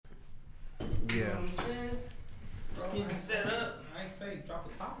know what I'm saying? Getting set up. I ain't say drop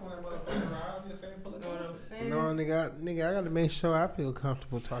the top on that motherfucker. I'll just say pull it. You know what I'm saying? No, nigga, I gotta make sure I feel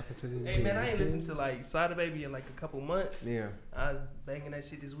comfortable talking to this. Hey man, I ain't listened to like Sada Baby in like a couple months. Yeah. I was banging that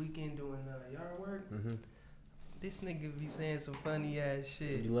shit this weekend doing yard work. Mm-hmm. This nigga be saying some funny ass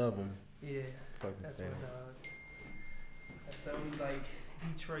shit. You love him. Yeah, Fucking that's fan. what dogs. That's the only like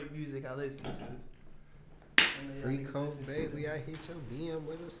Detroit music I listen to. Free coast, baby. I hit your BM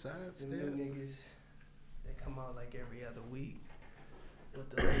with a side Them step. new niggas, they come out like every other week with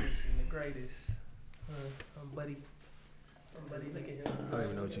the latest and the greatest. I'm buddy. Look at him. I don't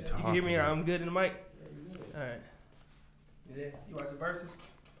even know what you're You talking can hear me? about. I'm good in the mic? Alright. You there? You watch the verses?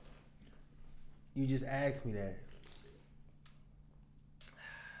 You just asked me that.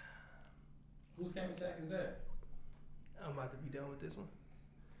 Whose camera jack is that? I'm about to be done with this one.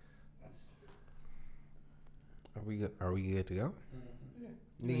 Are we good to go?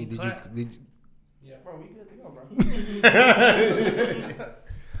 Mm-hmm. Nigga, Clap. did you Yeah, bro, we good to go, bro.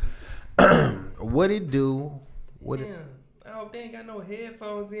 what it do? What it, Damn. I hope they ain't got no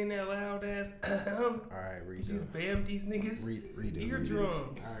headphones in there loud ass. all right, redo. Just bam these niggas. Redo.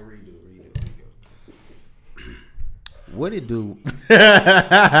 Eardrums. All right, redo. What it do? I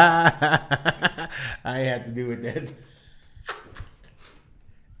ain't have to do with that.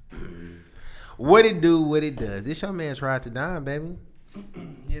 What it do? What it does? This your man's Ride to Dime, baby.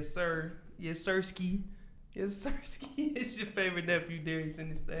 Yes, sir. Yes, sirski. Yes, sirski. It's your favorite nephew, Darius, in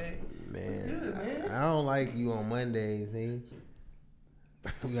this thing. Man, good, man? I don't like you on Mondays, nigga.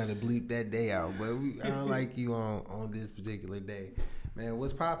 We gotta bleep that day out, but I don't like you on this particular day, man.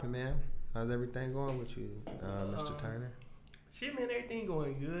 What's poppin', man? How's everything going with you, Mr. Turner? Shit, man, everything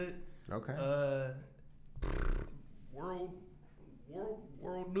going good. Okay. World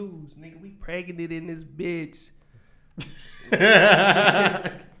news, nigga. We pregnant in this bitch.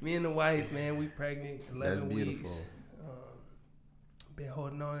 Me and the wife, man, we pregnant 11 That's beautiful. weeks. Been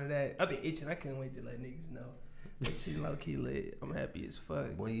holding on to that. I've been itching. I can't wait to let niggas know. That shit low key lit. I'm happy as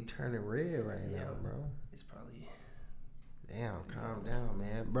fuck. Boy, you turning red right now, bro. It's probably. Damn, calm down,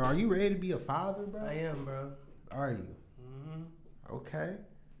 man. Bro, are you ready to be a father, bro? I am, bro. Are you? Mm-hmm. Okay.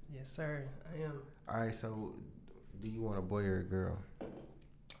 Yes, sir. I am. All right, so do you want a boy or a girl?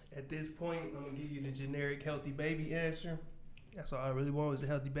 At this point, I'm gonna give you the generic healthy baby answer. That's all I really want was a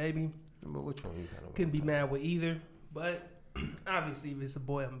healthy baby. But which one you kind of Couldn't be mad with either. But obviously, if it's a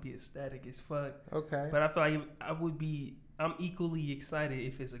boy, I'm gonna be ecstatic as fuck. Okay. But I feel like I'm equally excited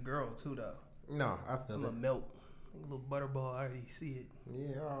if it's a girl too, though. No, I feel I'm it. gonna melt. Like a little butterball, I already see it.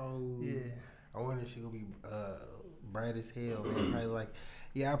 Yeah. Oh. Yeah. I wonder if she gonna be bright as hell, man. Probably like,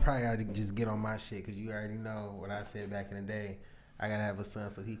 yeah, I probably got to just get on my shit because you already know what I said back in the day. I gotta have a son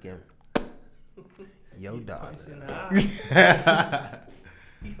so he can. Yo, daughter. Punch in the eye.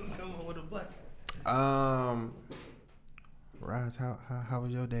 You gonna come over with a black. Raj, how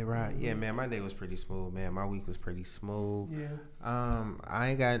was your day, Raj? Yeah, man, my day was pretty smooth, man. My week was pretty smooth. Yeah. I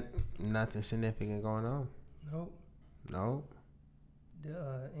ain't got nothing significant going on. Nope. No.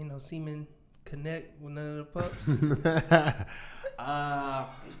 Ain't no semen connect with none of the pups.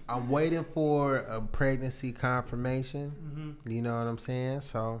 I'm waiting for a pregnancy confirmation. Mm-hmm. You know what I'm saying?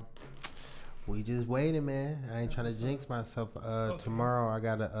 So we just waiting, man. I ain't trying to jinx myself. Tomorrow I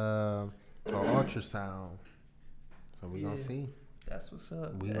got a ultrasound, so we gonna see. That's what's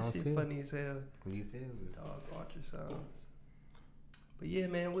up. We that gonna shit see. funny as hell. You feel me? Dog ultrasounds. But yeah,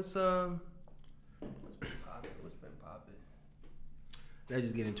 man, what's been popping? What's been popping? Let's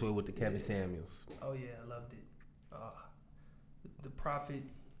just get into it with the Kevin Samuels. Oh yeah, I loved it. The prophet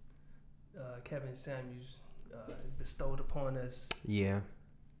Kevin Samuels bestowed upon us Yeah.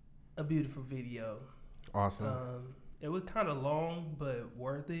 a beautiful video. Awesome. It was kind of long, but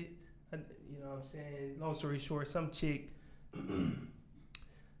worth it. You know what I'm saying? Long story short, some chick. I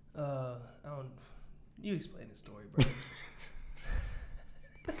don't. You explain the story, bro.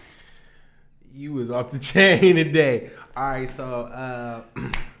 You was off the chain today. All right, so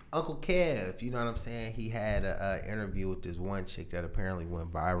Uncle Kev, you know what I'm saying? He had an interview with this one chick that apparently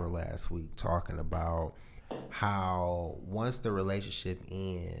went viral last week, talking about how once the relationship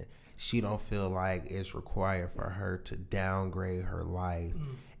ends, she don't feel like it's required for her to downgrade her life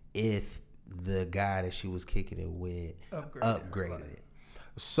if the guy that she was kicking it with upgraded it.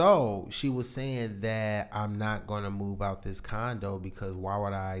 So she was saying that I'm not going to move out this condo because why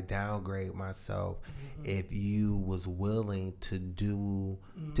would I downgrade myself if you was willing to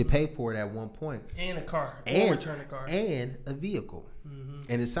to pay for it at one point And a car. and Or return a car. and a vehicle.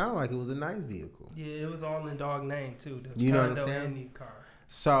 And it sounded like it was a nice vehicle. Yeah, it was all in dog name too. The You know what I'm condo saying? and the car.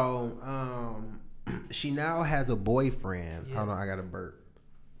 So she now has a boyfriend. Yeah. Hold on, I got to burp.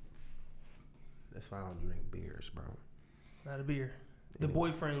 That's why I don't drink beers, bro. Not a beer. The Yeah.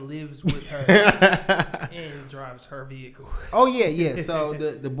 boyfriend lives with her and drives her vehicle. Oh yeah. So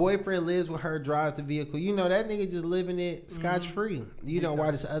the boyfriend lives with her, drives the vehicle. You know that nigga just living it scotch free. You know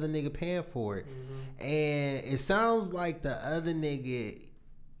why this other nigga paying for it? And it sounds like the other nigga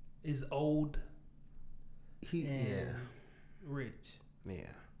Is old he and rich.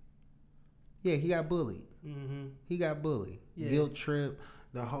 Yeah, he got bullied. Mm-hmm. He got bullied. Yeah. Guilt trip,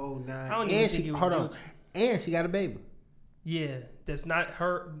 the whole nine. I don't even think it was guilt. And she got a baby. Yeah, that's not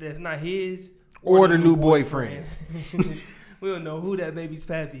her. That's not his. Or the new boyfriend. We don't know who that baby's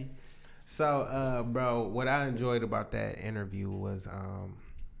pappy. So, bro, what I enjoyed about that interview was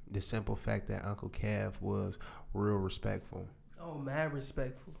the simple fact that Uncle Kev was real respectful. Oh, mad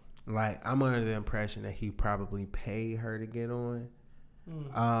respectful. Like, I'm under the impression that he probably paid her to get on.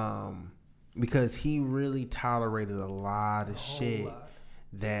 Because he really tolerated a lot of shit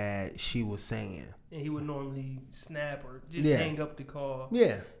that she was saying. And he would normally snap or just Yeah. hang up the call.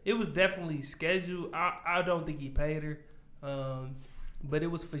 Yeah. It was definitely scheduled. I don't think he paid her. But it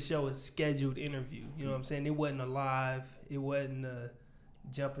was for sure a scheduled interview. You know what I'm saying? It wasn't a live. It wasn't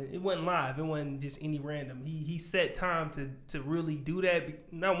jumping. It wasn't live. It wasn't just any random. He set time to really do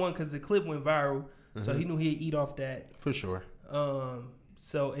that. Not one because the clip went viral. So he knew he'd eat off that. For sure.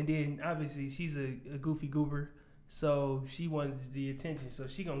 So, and then obviously she's a goofy goober, so she wanted the attention, so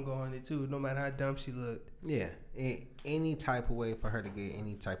she gonna go on it too, no matter how dumb she looked. Yeah, any type of way for her to get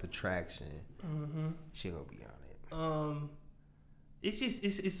any type of traction, she gonna be on it. It's just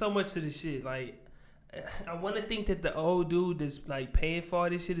it's so much to the shit. Like, I want to think that the old dude that's like paying for all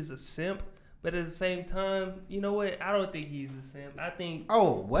this shit is a simp, but at the same time, you know what? I don't think he's a simp. I think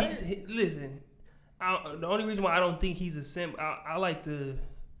listen. The only reason why I don't think he's a simp, I like to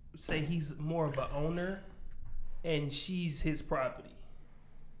say he's more of an owner, and she's his property,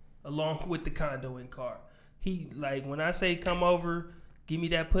 along with the condo and car. He, like, when I say come over, give me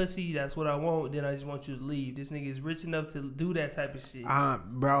that pussy, that's what I want, then I just want you to leave. This nigga is rich enough to do that type of shit.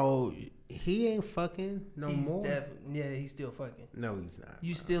 Bro, he ain't fucking more. He's still fucking. No, he's not.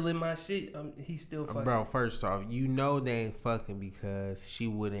 You still in my shit? He's still fucking. Bro, first off, you know they ain't fucking because she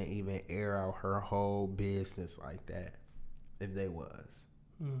wouldn't even air out her whole business like that if they was.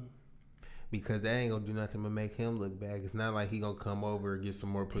 Because that ain't gonna do nothing but make him look bad. It's not like he gonna come over and get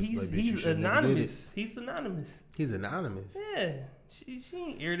some more pussy. He's anonymous. He's anonymous. He's anonymous. Yeah. She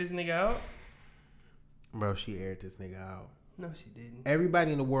ain't air this nigga out. Bro, she aired this nigga out. No, she didn't.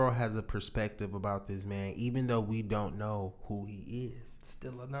 Everybody in the world has a perspective about this man, even though we don't know who he is.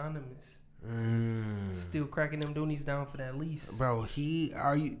 Still anonymous. Still cracking them doonies down for that lease. Bro,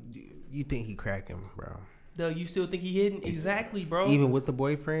 you think he cracking, bro? Though you still think he hidden? Exactly, bro. Even with the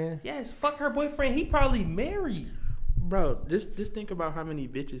boyfriend? Yes, fuck her boyfriend. He probably married. Bro, just think about how many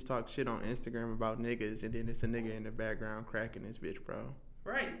bitches talk shit on Instagram about niggas, and then it's a nigga in the background cracking this bitch, bro.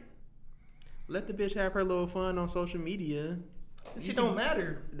 Right. Let the bitch have her little fun on social media. That shit don't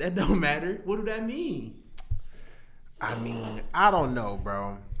matter. That don't matter. What do that mean? I mean, I don't know,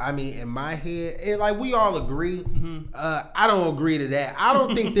 bro. I mean, in my head, like we all agree. I don't agree to that. I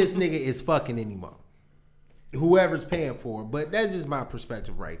don't think this nigga is fucking anymore. Whoever's paying for it, but that's just my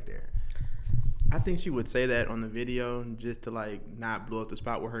perspective right there. I think she would say that on the video just to like not blow up the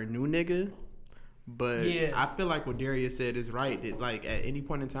spot with her new nigga. But yeah. I feel like what Darius said is right. That like at any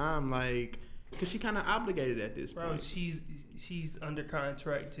point in time, like, cause she kind of obligated at this point. Bro, she's under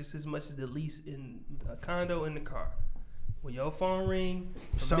contract just as much as the lease in a condo and the car. When your phone ring,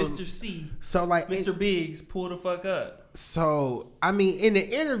 Mr. C, so like Mr. Biggs, pull the fuck up. So I mean, in the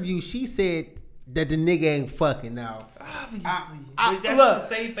interview, she said that the nigga ain't fucking now. Obviously, but that's the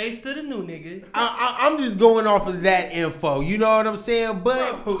same face to the new nigga. I'm just going off of that info. You know what I'm saying?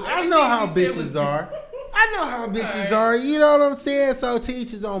 But bro, I know how bitches are. I know how bitches are. You know what I'm saying? So to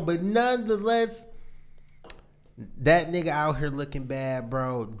each his own. But nonetheless, that nigga out here looking bad,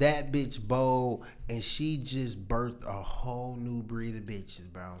 bro. That bitch bold, and she just birthed a whole new breed of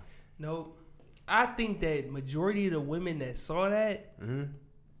bitches, bro. Nope. I think that majority of the women that saw that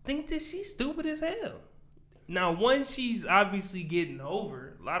think that she's stupid as hell. Now, once she's obviously getting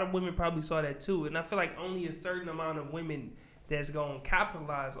over, a lot of women probably saw that too, and I feel like only a certain amount of women that's gonna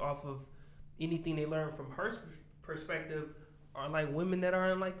capitalize off of anything they learn from her perspective are like women that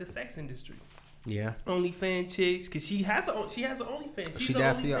are in like the sex industry. Yeah, OnlyFans chicks, cause she has an OnlyFans. She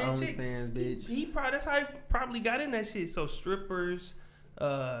definitely an OnlyFans bitch. He probably that's how he probably got in that shit. So strippers,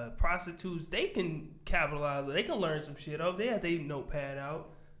 prostitutes, they can capitalize. They can learn some shit up. They have their notepad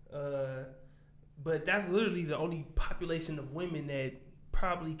out. But that's literally the only population of women that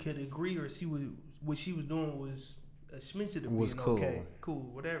probably could agree or see what she was doing was a smidge of was cool. Okay,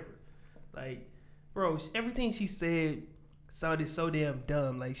 cool, whatever. Like Bro, everything she said sounded so damn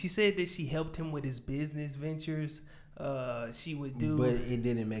dumb. Like, she said that she helped him with his business ventures. She would do, but it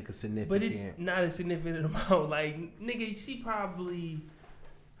didn't make a significant. But it not a significant amount. Like, nigga, she probably.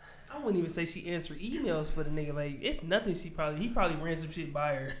 I wouldn't even say she answered emails for the nigga. Like, it's nothing. He probably ran some shit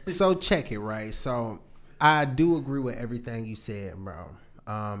by her. So check it, right? So I do agree with everything you said, bro.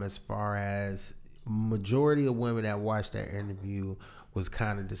 As far as majority of women that watched that interview was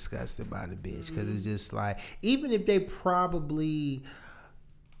kind of disgusted by the bitch, because it's just like, even if they probably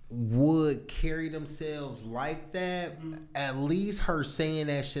would carry themselves like that, at least her saying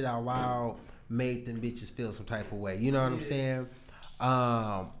that shit out loud made them bitches feel some type of way. You know what I'm saying?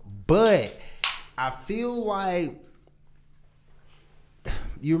 But I feel like,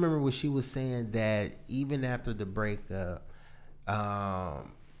 you remember what she was saying, that even after the breakup,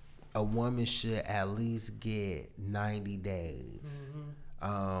 a woman should at least get 90 days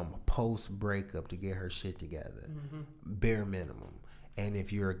post breakup to get her shit together, bare minimum. And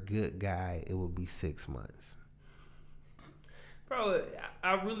if you're a good guy, it would be 6 months. Bro,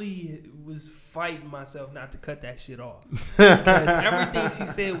 I really was fighting myself not to cut that shit off. Because everything she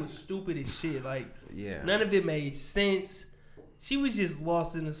said was stupid as shit. Like, none of it made sense. She was just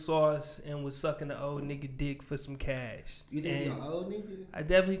lost in the sauce and was sucking the old nigga dick for some cash. You think he an old nigga? I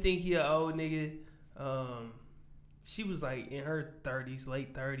definitely think he an old nigga. She was like in her 30s,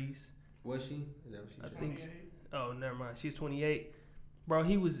 late 30s. Was she? Is that what she said? I think so. Oh, never mind. She's 28. Bro,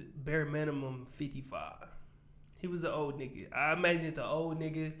 he was bare minimum 55. He was an old nigga. I imagine it's an old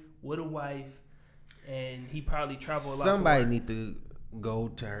nigga with a wife, and he probably traveled a lot. Somebody need to go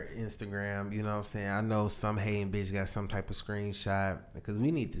to her Instagram, you know what I'm saying? I know some hating bitch got some type of screenshot, because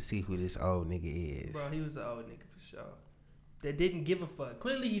we need to see who this old nigga is. Bro, he was an old nigga for sure. That didn't give a fuck.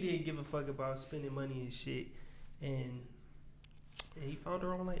 Clearly, he didn't give a fuck about spending money and shit. And he found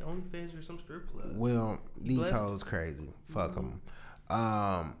her on like OnlyFans or some strip club. Well, these hoes crazy. Fuck them.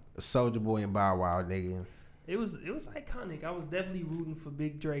 Soulja Boy and Bow Wow, nigga. It was iconic. I was definitely rooting for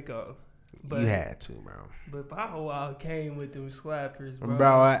Big Draco. But, you had to, bro. But Bow Wow came with them slappers,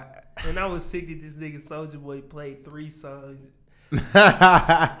 bro. And I was sick that this nigga Soulja Boy played 3 songs. 3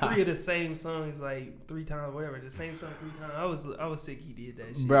 of the same songs like 3 times, whatever. The same song 3 times. I was sick he did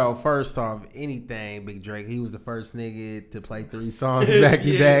that shit. Bro, first off, anything Big Drake, he was the first nigga to play 3 songs back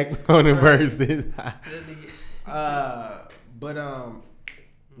to back on the verses. But no,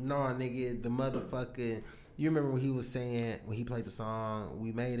 nigga, the motherfucking. You remember when he was saying, when he played the song,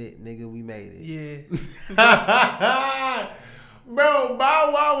 "We made it, nigga, we made it." Yeah. Bro,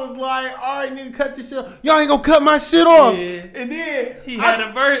 Bow Wow was like, "All right, nigga, cut this shit off. Y'all ain't gonna cut my shit off." Yeah. And then he had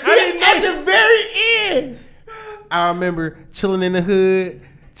a verse. At the very end, I remember chilling in the hood,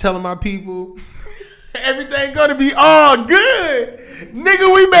 telling my people, everything gonna be all good. Nigga,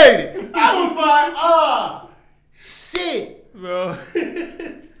 we made it. I was like, shit. Bro.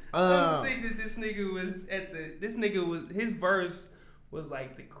 I'm sick that this nigga was his verse was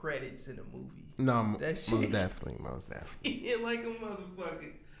like the credits in the movie. No, most definitely. He hit like a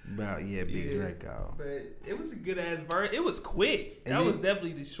motherfucker. Bro, Big Draco. But it was a good ass verse. It was quick. That was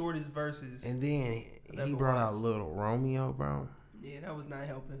definitely the shortest verses. And then he brought out Little Romeo, bro. Yeah, that was not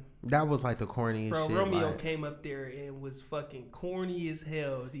helping. That was like the corniest shit. Bro, Romeo came up there and was fucking corny as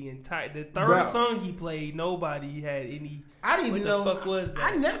hell. The third song he played, nobody had any. I didn't even know. What the fuck was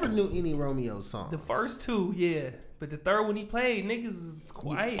that? I never knew any Romeo songs. The first 2, yeah. But the third one he played, niggas was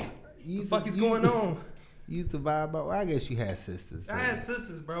quiet. What the fuck is going on? You used to vibe about. Well, I guess you had sisters. I had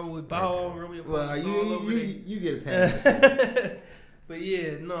sisters, bro, with Bow and Romeo. Well, you get a pass. But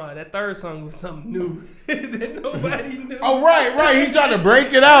yeah, no, that third song was something new that nobody knew. Oh, right. He tried to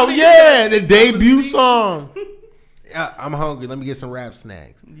break it out. Yeah, the debut song. I'm hungry. Let me get some rap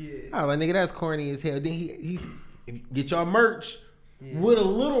snacks. Yeah. I was like, nigga, that's corny as hell. Then he get y'all merch with a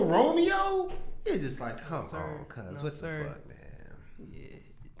Little Romeo. It's just like, come on, cuz. What the fuck, man? Yeah,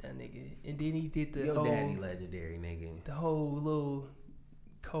 that nigga. And then he did the Your daddy legendary, nigga. The whole little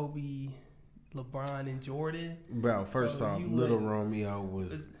Kobe, LeBron, and Jordan. Bro, first off, Little Romeo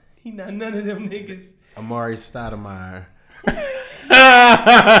was... He not none of them niggas. Amari Stoudemire.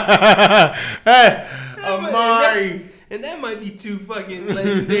 Amari. And that might be too fucking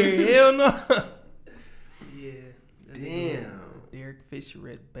legendary. Hell no. Yeah. Damn. Derek Fisher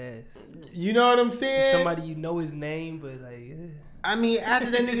at best. You know what I'm saying? Somebody you know his name, but like... I mean,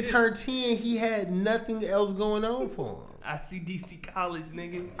 after that nigga turned 10, he had nothing else going on for him. ICDC College,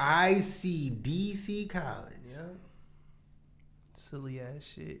 nigga. ICDC College. Yeah. Silly ass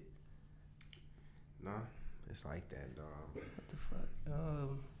shit. Nah, it's like that, dog. What the fuck?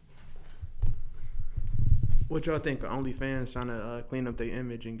 What y'all think of OnlyFans trying to clean up their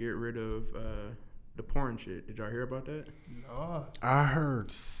image and get rid of the porn shit. Did y'all hear about that? No. I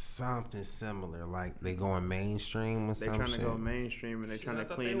heard something similar. Like they going mainstream or something. They trying to go mainstream and they trying to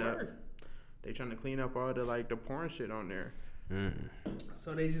clean up. They trying to clean up all the like the porn shit on there.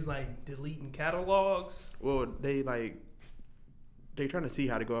 So they just like deleting catalogs. Well, they trying to see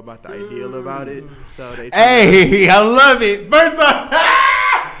how to go about the ideal about it. So they. Hey, I love it. First off,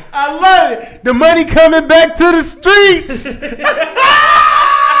 I love it. The money coming back to the streets.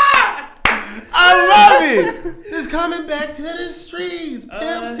 I love it. It's coming back to the streets.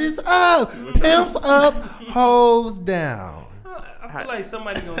 Pimps is up. Pimps up. Hoes down. I feel like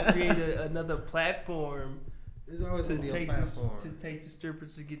somebody gonna create another platform. There's always to take the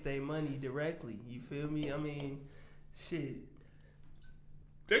strippers to get their money directly. You feel me? I mean, shit.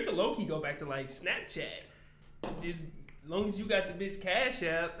 They could low key go back to like Snapchat. Just as long as you got the bitch Cash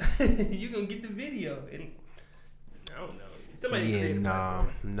App, you gonna get the video. And I don't know. Somebody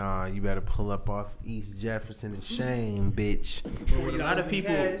nah. You better pull up off East Jefferson and Shame, bitch. What a lot of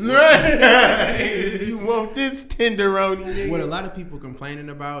people, you want this tenderoni? Nigga. What a lot of people complaining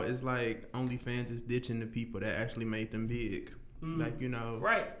about is like OnlyFans is ditching the people that actually made them big. Like, you know,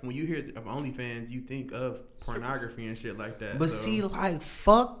 right? When you hear of OnlyFans, you think of pornography and shit like that. But see, like,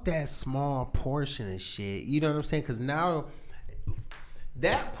 fuck that small portion of shit. You know what I'm saying? Because now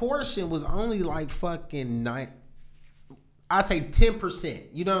that portion was only like fucking I say 10%.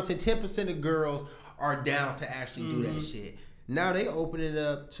 You know what I'm saying? 10% of girls are down to actually do that shit. Now they open it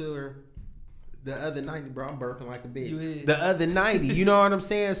up to the other 90, bro. I'm burping like a bitch. The other 90. You know what I'm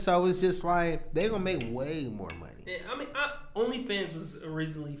saying? So it's just like they gonna make way more money. I mean, OnlyFans was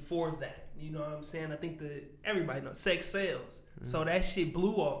originally for that. You know what I'm saying? I think that everybody knows sex sells. So that shit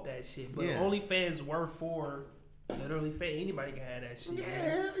blew off that shit. But OnlyFans were for literally anybody can have that shit.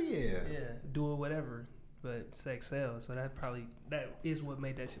 Yeah. Do it whatever. But sex sells, so that is what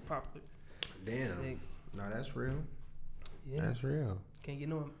made that shit popular. Damn. Sick. No, that's real. Yeah, that's real. Can't get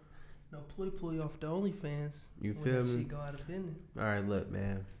no pulley off the OnlyFans. You feel me? Shit go out of business. All right, look,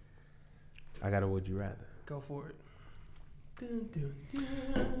 man. I got a would you rather. Go for it. Dun dun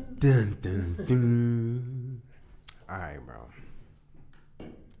dun. Dun dun dun. All right, bro.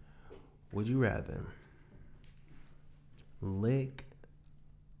 Would you rather lick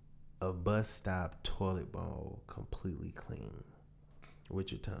a bus stop toilet bowl completely clean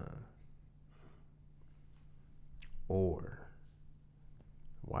with your tongue, or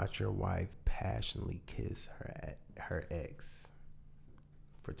watch your wife passionately kiss her ex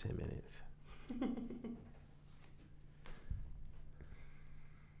for 10 minutes?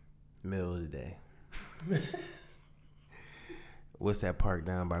 Middle of the day. What's that park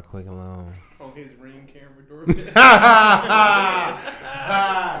down by Quick and Loan? On his Ring camera doorbell.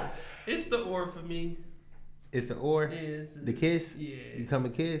 It's the or for me. It's the or? Yeah. The kiss? Yeah. You come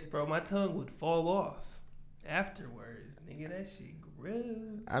a kiss? Bro, my tongue would fall off afterwards. Nigga, that shit gross.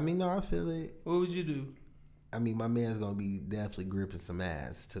 I mean, no, I feel it. What would you do? I mean, my man's gonna be definitely gripping some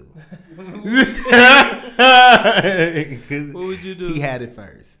ass too. What would you do? He had it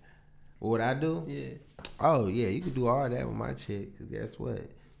first. What would I do? Yeah. Oh yeah, you could do all that with my chick. Cause guess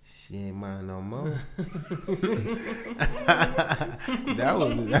what? She ain't mine no more.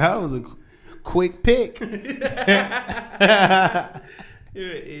 that was a quick pick. You're an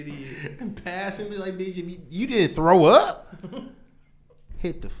idiot. Passionately, like, bitch, you didn't throw up.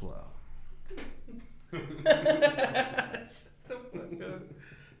 Hit the flow.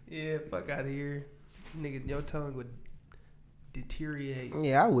 Yeah, fuck out of here, nigga. Your tongue would deteriorate.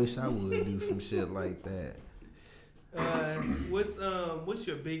 Yeah, I wish I would do some shit like that. What's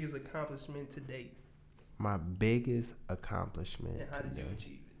your biggest accomplishment to date? My biggest accomplishment. And how did you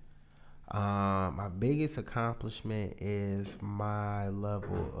achieve it? My biggest accomplishment is my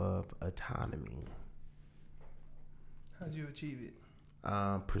level of autonomy. How'd you achieve it?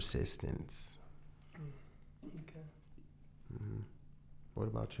 Persistence. Okay. Mm-hmm. What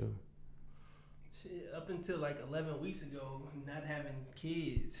about you? Shit, up until like 11 weeks ago, not having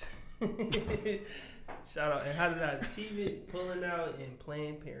kids. Shout out. And how did I achieve it? Pulling out and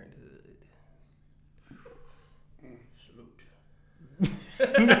Planned Parenthood. Salute.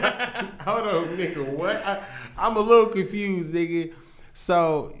 Hold on, nigga. What? I'm a little confused, nigga.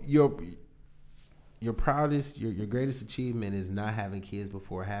 So your proudest, your greatest achievement is not having kids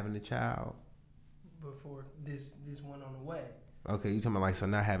before having a child? Before this one on the way. Okay, you talking about like, so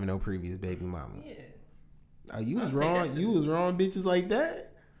not having no previous baby mama? Yeah. Oh, you was wrong. You was wrong, bitches like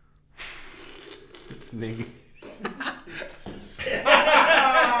that. This nigga.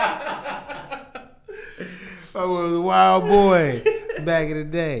 I was a wild boy back in the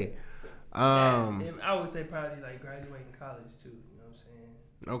day. And I would say probably like graduating college too. You know what I'm saying?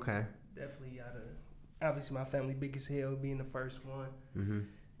 Okay. Definitely out of obviously my family big as hell, being the first one, and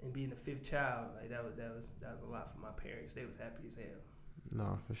being the fifth child. Like that was a lot for my parents. They was happy as hell.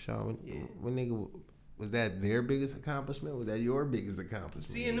 No, for sure. When nigga, was that their biggest accomplishment? Was that your biggest accomplishment?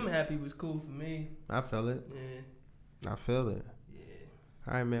 Seeing them happy was cool for me. I feel it. Yeah. I feel it. Yeah.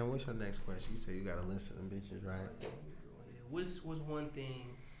 All right, man. What's your next question? You said you got a list of them bitches, right? What's one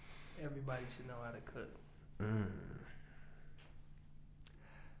thing everybody should know how to cook?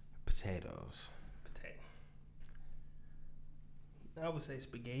 Potatoes. I would say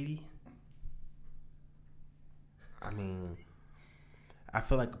spaghetti. I mean, I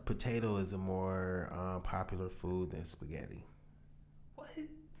feel like a potato is a more popular food than spaghetti. What?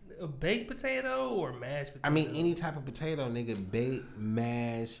 A baked potato or mashed potato? I mean, any type of potato, nigga. Bake,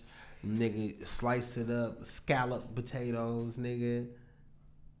 mash, nigga. Slice it up. Scallop potatoes, nigga.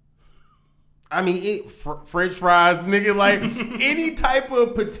 I mean, French fries, nigga. Like, any type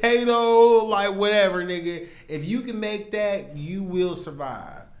of potato, like, whatever, nigga. If you can make that, you will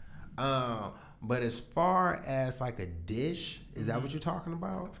survive. But as far as, like, a dish, is that what you're talking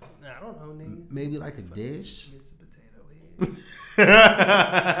about? Nah, I don't know, nigga. Maybe, like, a dish? Mr. Potato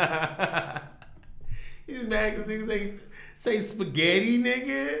Head. He's mad because niggas say spaghetti,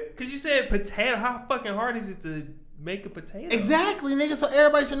 nigga. Because you said potato. How fucking hard is it to make a potato? Exactly, nigga. So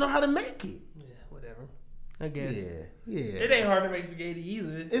everybody should know how to make it. I guess. Yeah. It ain't hard to make spaghetti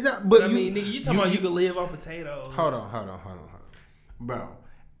either. It's not, but I mean, nigga, you talking about you can live on potatoes. Hold on. Bro,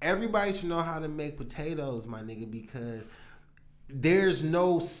 everybody should know how to make potatoes, my nigga, because there's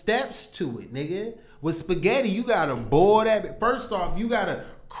no steps to it, nigga. With spaghetti, you gotta boil that. First off, you gotta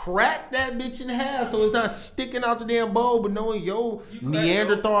crack that bitch in half so it's not sticking out the damn bowl. But knowing your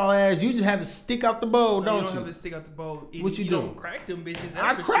Neanderthal ass, you just have it stick out the bowl, don't you? You don't have it stick out the bowl. What you do? Don't crack them bitches.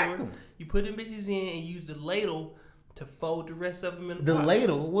 I crack them. You put them bitches in and use the ladle to fold the rest of them in the pot.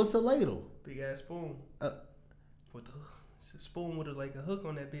 Ladle? What's the ladle? Big ass spoon. With the it's a spoon with like a hook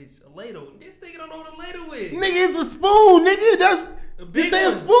on that bitch. A ladle. This nigga don't know what a ladle is. Nigga, it's a spoon, nigga. That's just say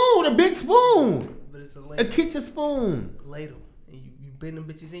a spoon, a big spoon. But it's a ladle. A kitchen spoon. Ladle. And you bend them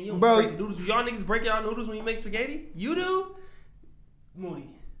bitches in. You don't Bro, break the noodles. Y'all niggas break y'all noodles when you make spaghetti? You do?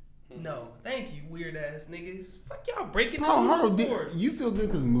 Moody. No, thank you, weird ass niggas. Fuck y'all breaking the hold noodles on. You feel good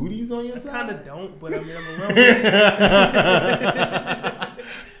because Moody's on your side? I kind of don't, but I mean, I'm around it.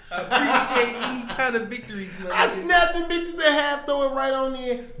 I appreciate any kind of victories. I snap them bitches in half, throw it right on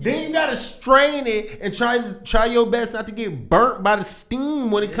there. Then you gotta strain it and try your best not to get burnt by the steam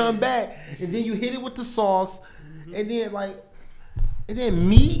when it come back. And then you hit it with the sauce, and then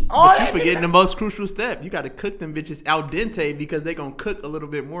meat. But you forgetting the most crucial step. You gotta cook them bitches al dente because they gonna cook a little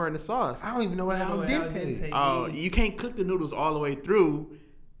bit more in the sauce. I don't even know what al dente. Oh, you can't cook the noodles all the way through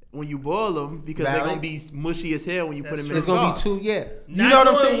when you boil them because they're gonna be mushy as hell when you put them in the sauce. It's gonna be too, You know what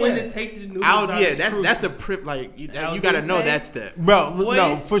I'm saying? When to take the noodles out, that's a prip. Like you gotta know that step, bro.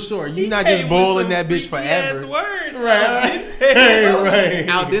 No, for sure. You're not just boiling that bitch forever. Word, right? Right.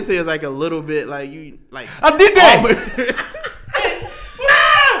 Al dente is like a little bit like you like. I did that.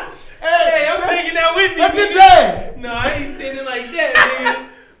 Hey, I'm taking that with me. I did that. No, I ain't saying it like that, nigga.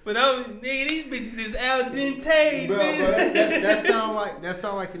 But these bitches is al dente, bro. Man. That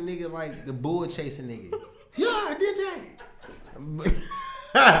sound like a nigga like the bull chasing nigga. Yeah, I did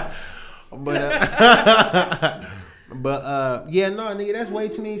that. But yeah, no, nigga, that's way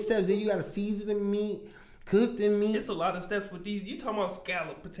too many steps. Then you gotta season the meat, cook the meat. It's a lot of steps with these. You talking about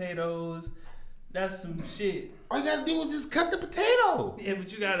scallop potatoes? That's some shit. All you gotta do is just cut the potato. Yeah, but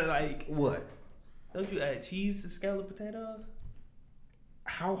you gotta like what? Don't you add cheese to scallop potatoes?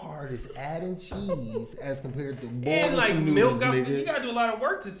 How hard is adding cheese as compared to boiling and like some milk? noodles, nigga? You gotta do a lot of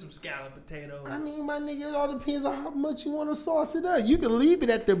work to some scallop potatoes. I mean, my nigga, it all depends on how much you want to sauce it up. You can leave it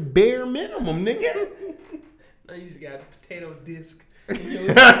at the bare minimum, nigga. No, you just got a potato disc.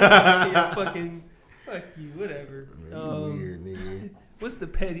 Fucking fuck you, whatever. Weird, nigga. What's the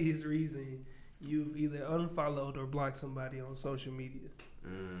pettiest reason you've either unfollowed or blocked somebody on social media?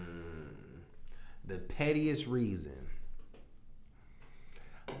 The pettiest reason.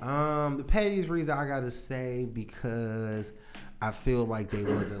 The pettiest reason I gotta say because I feel like they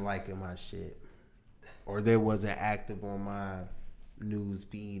wasn't liking my shit, or they wasn't active on my news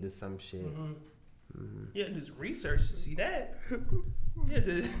feed or some shit. Yeah, just research to see that.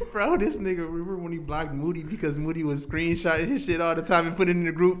 Bro, this nigga, remember when he blocked Moody because Moody was screenshotting his shit all the time and putting it in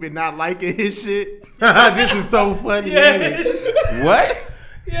the group and not liking his shit? This is so funny. Yes. What?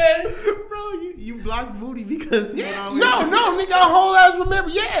 Yes. Bro, you blocked Moody because no, nigga, I whole ass remember.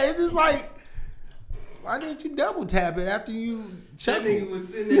 Yeah, it's just like, why didn't you double tap it after you That nigga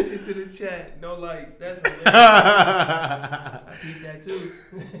was sending that shit to the chat. No likes. That's hilarious. I keep that too.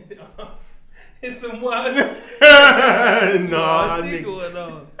 and some wild. No, shit going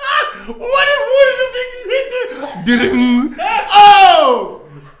on. What if one of the bitches hit the? Oh!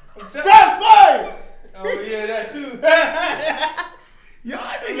 Shots fired! Oh yeah, that too. Y'all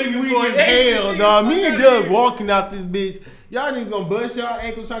niggas weak as hell, dog. Me and Doug walking out this bitch. Y'all niggas gonna bust y'all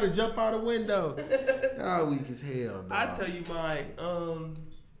ankles trying to jump out a window. Y'all weak as hell, dog. I tell you mine,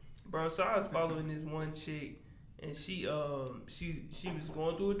 bro. So I was following this one chick, and she was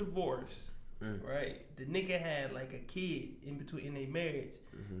going through a divorce, right? The nigga had like a kid in their marriage,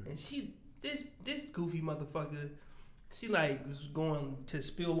 and this goofy motherfucker, she like was going to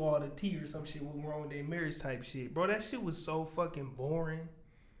spill all the tea or some shit what wrong with their marriage type shit, bro. That shit was so fucking boring.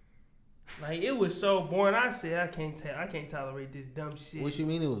 Like it was so boring. I said I can't tolerate this dumb shit. What you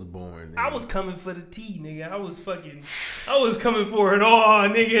mean it was boring? Nigga? I was coming for the tea, nigga. I was coming for it all,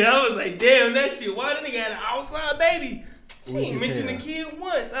 nigga. I was like, damn, that shit. Why the nigga had an outside baby? She ain't mentioned the kid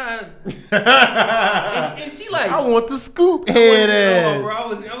once. And she like, I want the scoop head ass. Bro, I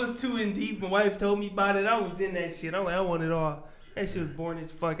was too in deep. My wife told me about it. I was in that shit. I'm like, I want it all. That shit was boring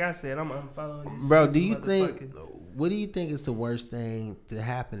as fuck. I said, I'm unfollowing this. Bro, do you think? What do you think is the worst thing to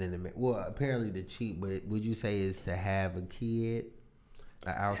happen in the? Well, apparently to cheat, but would you say is to have a kid?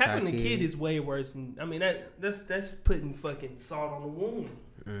 An outside having a kid is way worse than. I mean, that's putting fucking salt on the wound.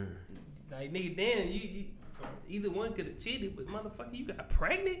 Like nigga, damn, you either one could have cheated, but motherfucker, you got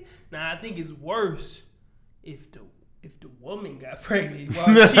pregnant. Nah, I think it's worse if the woman got pregnant while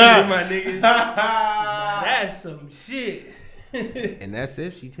cheating, my nigga. Nah, that's some shit. And that's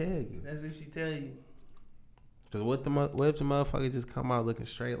if she tell you. That's if she tell you. Cause what if the motherfucker just come out looking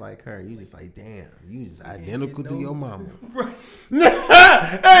straight like her? You just like, damn, you just identical to your mama. Right.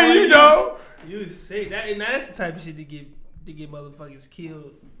 Hey, you know. You say that, and that's the type of shit to get motherfuckers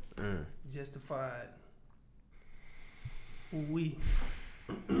killed. Justified. We.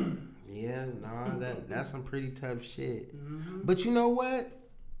 Yeah, nah, that's some pretty tough shit. But you know what?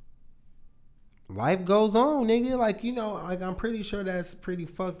 Life goes on, nigga. Like, you know, like I'm pretty sure that's pretty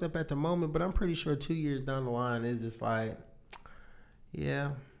fucked up at the moment, but I'm pretty sure 2 years down the line it's just like,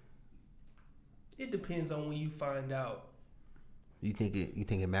 yeah. It depends on when you find out. You think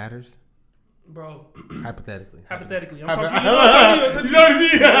it matters? Bro. Hypothetically. I'm talking you know what I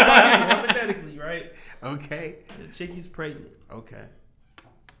mean? Hypothetically, right? Okay. The chick is pregnant. Okay.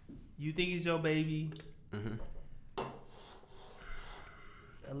 You think it's your baby.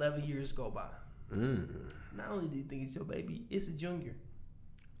 11 years go by. Not only do you think it's your baby, it's a junior.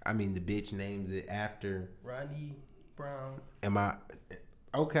 I mean, the bitch names it after Ronnie Brown. Am I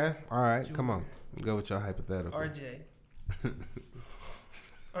okay? All right, junior. Come on, go with your hypothetical. RJ.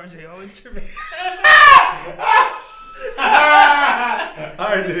 RJ always tripping.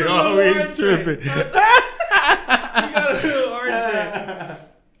 RJ always tripping. You got a little RJ.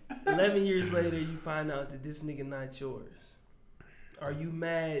 11 years later, you find out that this nigga not yours. Are you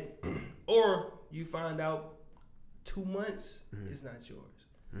mad? Or you find out 2 months it's not yours.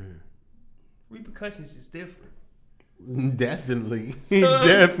 Repercussions is different. Definitely.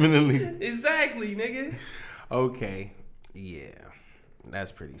 Definitely. Exactly, nigga. Okay. Yeah.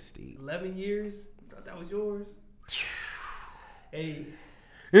 That's pretty steep. 11 years? Thought that was yours? Hey.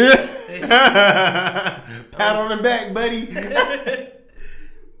 Pat on the back, buddy.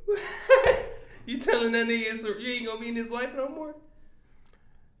 You telling that nigga you ain't gonna be in his life no more?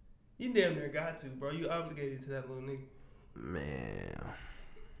 You damn near got to, bro. You obligated to that little nigga. Man.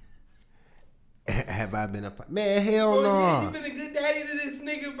 Have I been a... Man, hell no. Yeah, you been a good daddy to this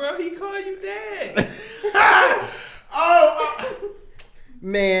nigga, bro. He called you dad.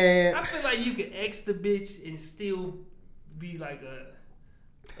 Man. I feel like you can X the bitch and still be like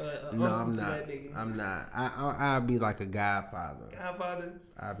no, I'm not. That nigga. I'm not. I'll be like a godfather. Godfather?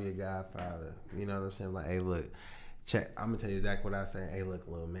 I'll be a godfather. You know what I'm saying? Like, hey, look. Check. I'm going to tell you exactly what I say. Hey, look,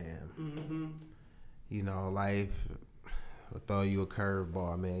 little man. You know, life will throw you a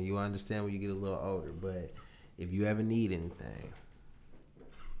curveball, man. You understand when you get a little older. But if you ever need anything,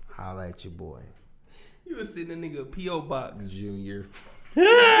 holla at your boy. You was sending a nigga a P.O. box. Junior.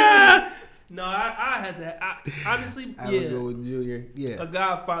 No, I had that. Honestly, I would go with Junior. Yeah. A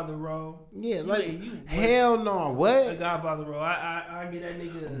godfather role. Yeah, like, hell no. What? A godfather role. I get that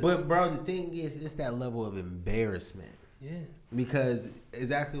nigga. But, bro, the thing is, it's that level of embarrassment. Yeah. Because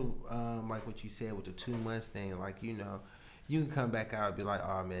exactly like what you said with the 2 months thing, like, you know, you can come back out and be like,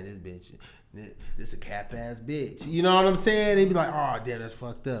 oh, man, this bitch, this a cap-ass bitch. You know what I'm saying? And be like, oh, damn, that's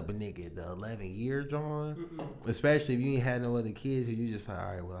fucked up. But, nigga, the 11 years, John, especially if you ain't had no other kids, and you just like,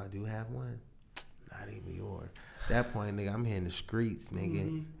 all right, well, I do have one. Not even yours. At that point, nigga, I'm hitting the streets,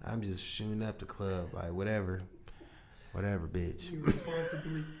 nigga. I'm just shooting up the club, like, whatever, bitch.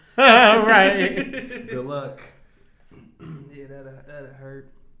 Responsibly. Right. Good luck. Yeah, that'll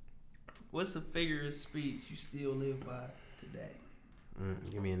hurt. What's a figure of speech you still live by today?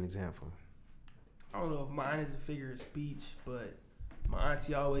 Give me an example. I don't know if mine is a figure of speech, but my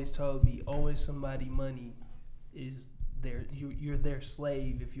auntie always told me owing somebody money is you're their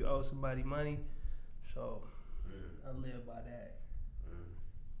slave if you owe somebody money. So I live by that.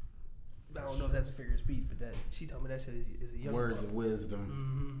 I don't know if that's a figure of speech, but that she told me that shit is a young words of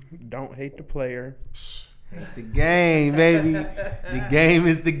wisdom. Mm-hmm. Don't hate the player. Hate the game, baby. The game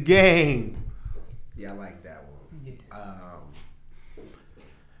is the game. Yeah, I like that one. Yeah.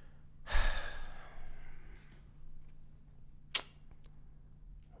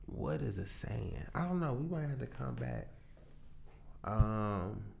 What is it saying? I don't know. We might have to come back.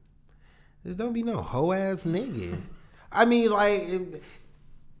 Just don't be no hoe ass nigga. I mean, like,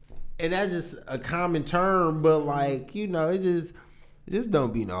 and that's just a common term, but like, you know, it just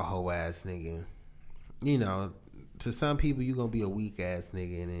don't be no hoe ass nigga. You know, to some people you gonna be a weak ass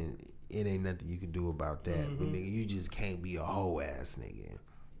nigga, and it ain't nothing you can do about that. Mm-hmm. But nigga, you just can't be a hoe ass nigga.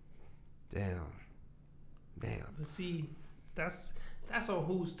 Damn. But see, that's on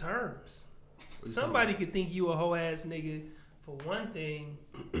whose terms? Somebody could think you a hoe ass nigga for one thing,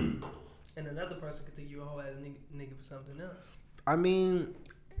 and another person could think you a hoe ass nigga for something else. I mean,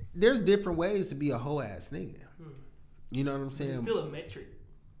 there's different ways to be a hoe ass nigga. You know what I'm saying? It's still a metric.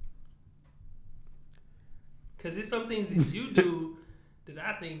 Because there's some things that you do that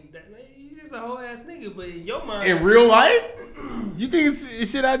I think that you're just a hoe ass nigga, but in your mind, in real life, you think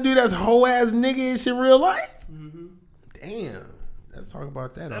shit I do that's hoe ass nigga ish in real life? Mm-hmm. Damn. Let's talk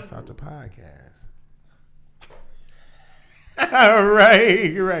about that outside the podcast.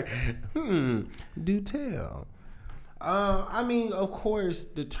 Right. Do tell. I mean, of course,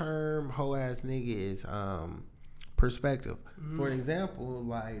 the term hoe ass nigga is perspective. Mm-hmm. For example,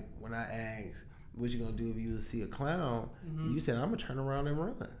 like when I asked, what you gonna do if you see a clown? Mm-hmm. You said, I'm gonna turn around and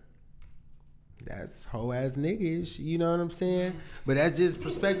run. That's hoe ass niggish, you know what I'm saying? But that's just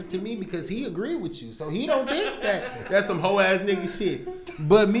perspective to me because he agreed with you. So he don't think that's some hoe ass nigga shit.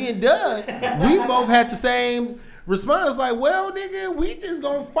 But me and Doug, we both had the same response, like, well, nigga, we just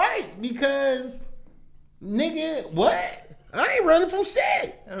gonna fight because, nigga, what? I ain't running from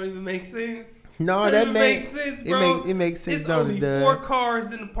shit. That don't even make sense. No, that makes sense, bro. It makes sense, don't it? There's only 4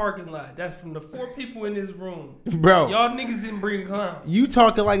 cars in the parking lot. That's from the 4 people in this room. Bro. Y'all niggas didn't bring a clown. You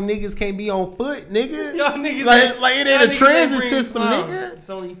talking like niggas can't be on foot, nigga. Y'all niggas like it ain't a transit system, nigga. It's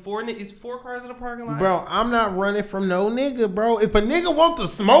only 4 cars in the parking lot. Bro, I'm not running from no nigga, bro. If a nigga want to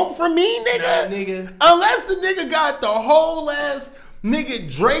smoke from me, nigga, unless the nigga got the whole ass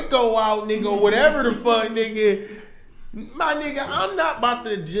nigga Draco out, nigga, whatever the fuck, nigga. My nigga, I'm not about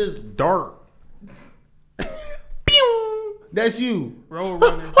to just dart. That's you. Roll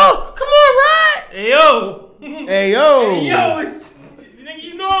running. Oh, come on, ride. Hey yo. Hey yo. Hey yo. Nigga,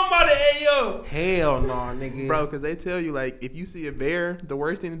 you know I'm about to hey yo. Hell no, nigga. Bro, because they tell you, like, if you see a bear, the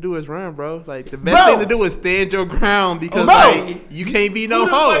worst thing to do is run, bro. Like, the best thing to do is stand your ground because, like, you can't be no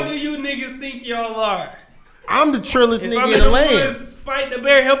hoe. Who the fuck do you niggas think y'all are? I'm the trillest nigga in the land. Fight the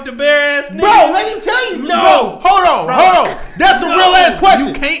bear, help the bear ass nigga. Bro, let me tell you something. No. Hold on. That's a real ass question.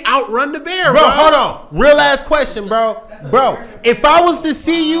 You can't outrun the bear, bro. Hold on. Real ass question, bro. Bro, if I was to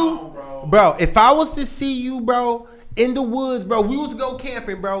see you, bro, in the woods, bro, we was to go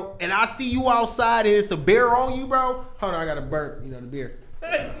camping, bro, and I see you outside and it's a bear on you, bro. Hold on, I got to burp, the beer.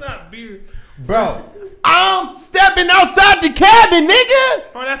 That's not beer. Bro, I'm stepping outside the cabin,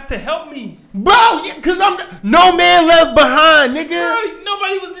 nigga. Bro, that's to help me. Bro, because I'm no man left behind, nigga. Bro,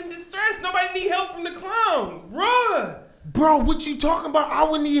 nobody was in distress. Nobody need help from the clown. Run. Bro, what you talking about? I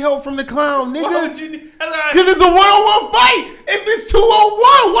wouldn't need help from the clown, nigga. Why would you need? Because it's a one-on-one fight. If it's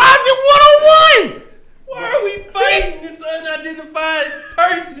 2-on-1, why is it 1-on-1? Why are we fighting this unidentified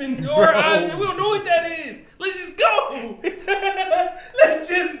person? We don't know what that is. Let's just go. Let's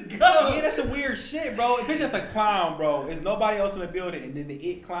just go. Yeah, that's some weird shit, bro. If it's just a clown, bro, there's nobody else in the building, and then the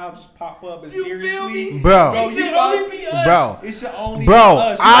it clown just pop up and seriously, bro. It should only be us. Bro, it should only be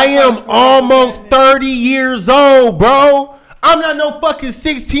us. I am almost 30 years old, bro. I'm not no fucking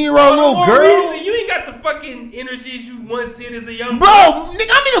 16-year-old little girl. Reason, you ain't got the fucking energies you once did as a young bro. Nigga,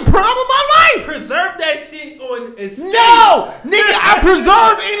 I'm in a prime of my life. Preserve that shit on escape. No, nigga, I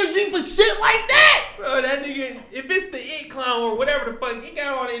preserve energy for shit like that. Bro, that nigga, if it's the it clown or whatever the fuck, he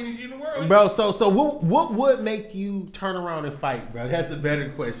got all the energy in the world. Bro, so what would make you turn around and fight, bro? That's a better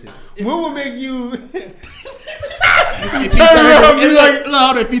question. What would make you if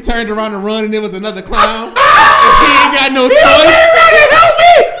he turned around and run and there was another clown, if he ain't got no choice. Help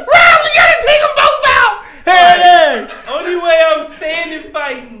me! Rob, we gotta take them both out! Hey! Only way I'm standing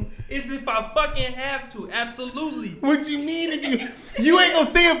fighting It's if I fucking have to. Absolutely. What you mean if you ain't gonna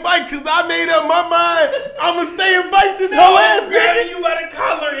stay and fight? Cause I made up my mind. I'ma stay and fight this whole ass grabbing nigga. you by the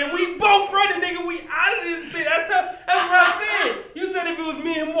collar and we both running, nigga. We out of this bitch. That's what I said. You said if it was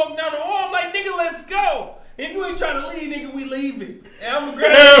me and him walking down the hall, I'm like, nigga, let's go. If you ain't trying to leave, nigga, we leaving. And I'm gonna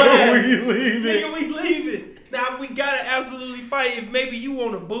grab you. We leaving. Nigga, we leaving. Now, if we gotta absolutely fight, if maybe you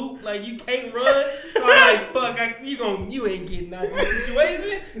want to boot, like you can't run, so I'm like, fuck, you ain't getting out of this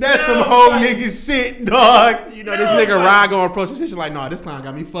situation. That's some whole nigga shit, dog. You know, this nigga Rod gonna approach the shit like, nah, this clown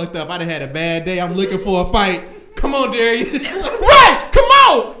got me fucked up. I done had a bad day. I'm looking for a fight. Come on, Darius. Right, come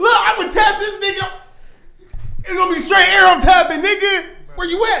on. Look, I'm gonna tap this nigga. It's gonna be straight arrow tapping, nigga. Where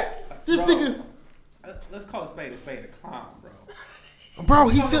you at? This nigga. Let's call a spade a clown, bro. Bro,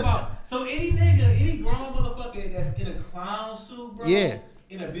 he said. So any nigga, any grown motherfucker that's in a clown suit, bro. Yeah.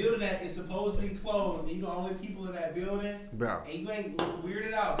 In a building that is supposedly closed, and you the only people in that building, bro, and you ain't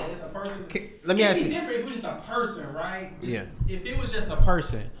weirded out that it's a person. Let me ask you. It'd be different if it was just a person, right? Yeah. If it was just a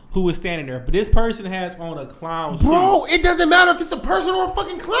person who was standing there, but this person has on a clown suit. Bro, it doesn't matter if it's a person or a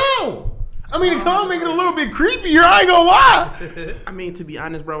fucking clown. I mean, the clown make it a little bit creepier. I ain't gonna lie. I mean, to be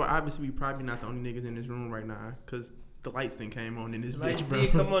honest, bro, obviously we probably not the only niggas in this room right now, cause the lights thing came on in this bitch, bro.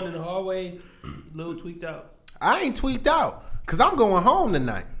 Come on in the hallway, little tweaked out. I ain't tweaked out, cause I'm going home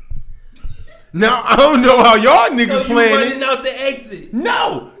tonight. Now I don't know how y'all niggas playing it. Running out the exit.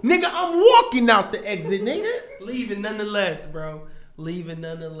 No, nigga, I'm walking out the exit, nigga. Leaving nonetheless, bro. Leaving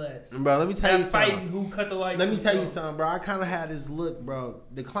nonetheless. Bro, let me tell you something. Fighting who cut the lights. Let me tell you something, bro. I kind of had this look, bro.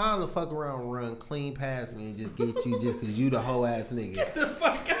 The clown will fuck around and run clean past me and just get you just because you the whole ass nigga. Get the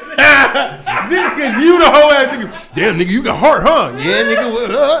fuck out of here. Just because you the whole ass nigga. Damn, nigga, you got heart, huh? Yeah, nigga.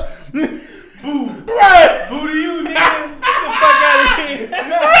 Boo. Right. Boo to you, nigga. Get the fuck out of here.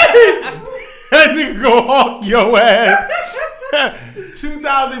 Right. That nigga go hawk your ass.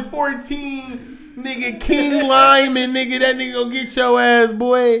 2014. Nigga, King Lyman, nigga, that nigga gonna get your ass,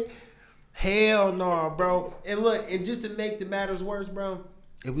 boy. Hell no, bro. And look, and just to make the matters worse, bro,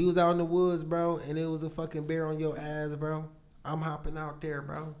 if we was out in the woods, bro, and it was a fucking bear on your ass, bro, I'm hopping out there,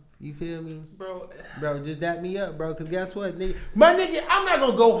 bro. You feel me? Bro, just dap me up, bro, because guess what, nigga? My nigga, I'm not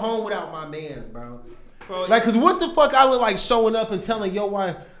gonna go home without my mans, bro. Like, because what the fuck I look like showing up and telling your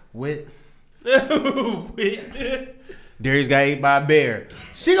wife, Darius got ate by a bear.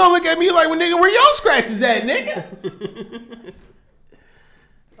 She gonna look at me like, well, nigga, where your scratches at, nigga?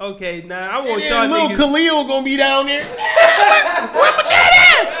 Okay, now I want y'all little niggas. Khalil gonna be down there. Where my dad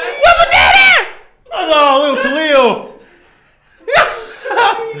at? Where my dad at? Oh, little Khalil.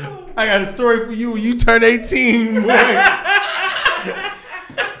 I got a story for you when you turn 18, boy.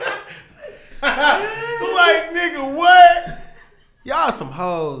 Like, nigga, what? Y'all some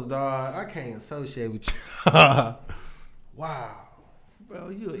hoes, dog. I can't associate with y'all. Wow. Bro,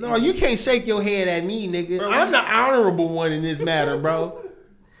 you can't shake your head at me, nigga. Bro, I'm the honorable one in this matter, bro.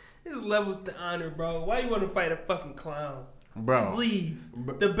 There's levels to honor, bro. Why you want to fight a fucking clown? Bro. Just leave.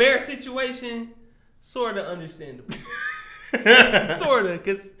 The bear situation, sort of understandable. Sort of,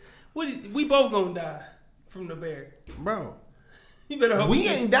 because we both gonna die from the bear. Bro. You better hope we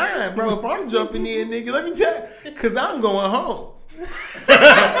ain't dying, bro. If I'm jumping in, nigga, let me tell you, because I'm going home.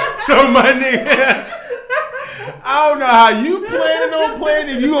 So, my nigga, I don't know how you planning on playing.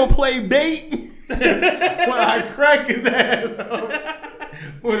 If you gonna play bait when I crack his ass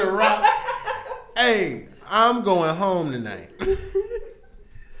with a rock. Hey, I'm going home tonight.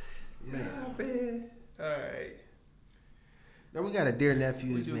 Man. All right. Now we got a Dear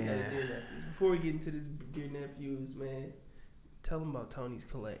Nephews, man. Before we get into this Dear Nephews, man, tell them about Tony's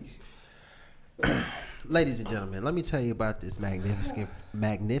collection. Ladies and gentlemen, let me tell you about this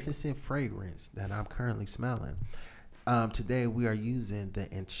magnificent fragrance that I'm currently smelling. Today we are using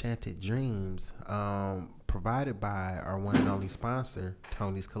the Enchanted Dreams, provided by our one and only sponsor,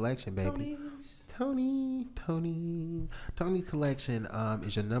 Tony's Collection, baby. Tony's Collection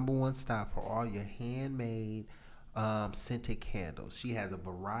is your number one stop for all your handmade scented candles. She has a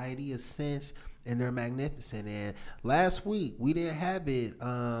variety of scents, and they're magnificent. And last week we didn't have it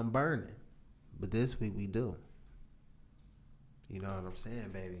burning, but this week we do. You know what I'm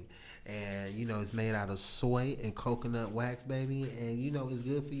saying, baby? And, you know, it's made out of soy and coconut wax, baby. And, you know, it's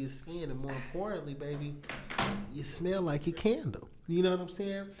good for your skin. And more importantly, baby, you smell like a candle. You know what I'm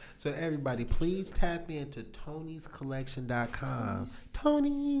saying? So, everybody, please tap into Tony'sCollection.com.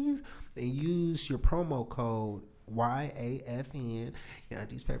 Tony's. And use your promo code YAFN. Your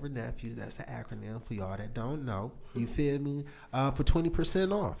auntie's favorite nephews. That's the acronym for y'all that don't know. You feel me? For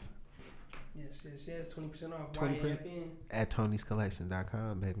 20% off. Yes, 20% off. 20% at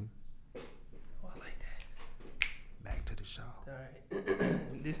Tony'sCollection.com, baby. Oh, I like that. Back to the show. All right.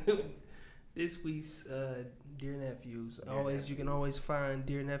 this week's Dear Nephews. You can always find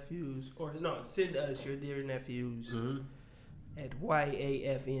Dear Nephews, or no, send us your Dear Nephews at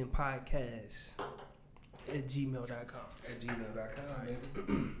YAFNpodcast@gmail.com. At gmail.com, baby.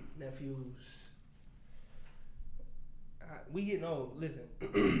 Nephews. We getting old. Listen.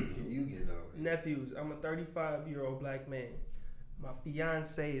 You getting old. Nephews, I'm a 35-year-old black man. My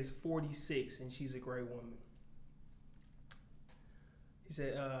fiance is 46 and she's a great woman. He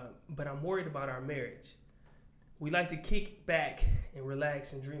said, but I'm worried about our marriage. We like to kick back and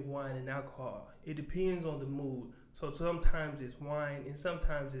relax and drink wine and alcohol. It depends on the mood. So sometimes it's wine and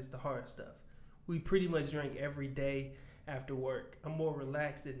sometimes it's the hard stuff. We pretty much drink every day after work. I'm more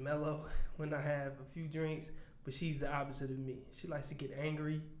relaxed and mellow when I have a few drinks, but she's the opposite of me. She likes to get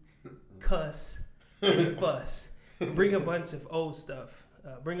angry, cuss, and fuss. Bring up a bunch of old stuff.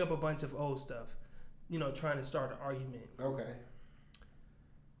 You know, trying to start an argument. Okay.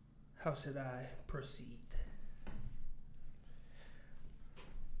 How should I proceed?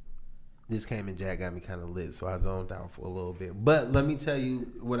 This came and Jack got me kind of lit, so I zoned out for a little bit. But let me tell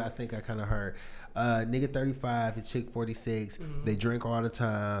you what I think I kind of heard. Nigga 35, his chick 46. Mm-hmm. They drink all the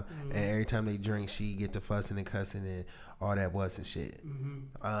time, and every time they drink, she get to fussing and cussing and all that was and shit.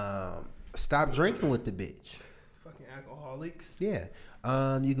 Mm-hmm. Stop drinking with the bitch. Fucking alcoholics. Yeah.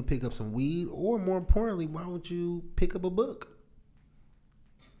 You can pick up some weed, or more importantly, why don't you pick up a book?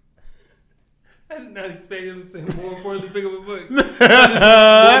 I did not expect him to say more importantly pick up a book.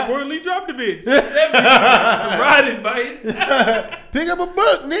 More importantly, drop the bitch. Some ride advice. Pick up a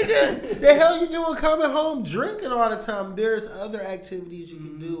book, nigga. The hell you doing coming home drinking all the time? There's other activities you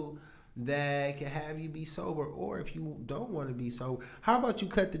can do that can have you be sober, or if you don't want to be sober, how about you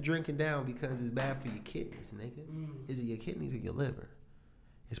cut the drinking down because it's bad for your kidneys, nigga? Is it your kidneys or your liver?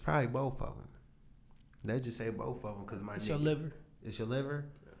 It's probably both of them. Let's just say both of them because it's your liver. It's your liver?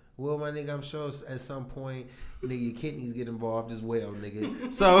 Well, my nigga, I'm sure at some point, nigga, your kidneys get involved as well,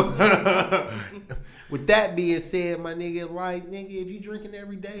 nigga. So, with that being said, my nigga, like, nigga, if you drinking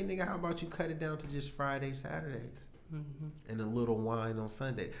every day, nigga, how about you cut it down to just Fridays, Saturdays? And a little wine on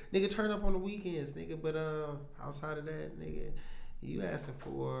Sunday. Nigga, turn up on the weekends, nigga, but outside of that, nigga, you asking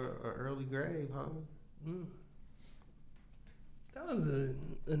for an early grave, homie. That was a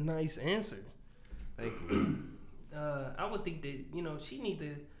nice answer. Thank you. I would think that, you know,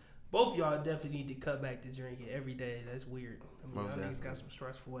 both y'all definitely need to cut back to drinking every day. That's weird. I mean, y'all niggas got some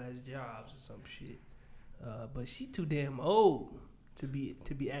stressful ass jobs or some shit. But she too damn old to be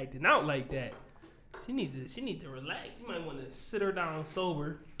acting out like that. She need to relax. You might want to sit her down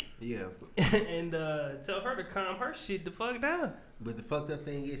sober. Yeah. And tell her to calm her shit the fuck down. But the fucked up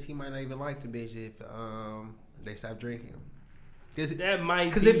thing is, he might not even like the bitch if they stop drinking. Because if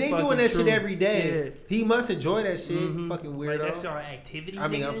they doing that shit every day, he must enjoy that shit. Fucking weirdo. Like that's your activity. I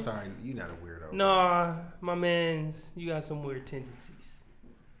mean, I'm sorry, you're not a weirdo. Nah, my man's, you got some weird tendencies.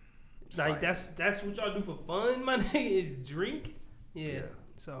 Like that's what y'all do for fun, my nigga. Is drink. Yeah.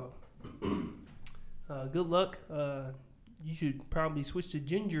 So, good luck. You should probably switch to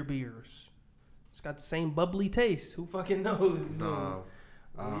ginger beers. It's got the same bubbly taste. Who fucking knows? No.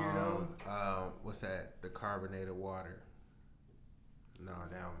 Weirdo. What's that? The carbonated water. No,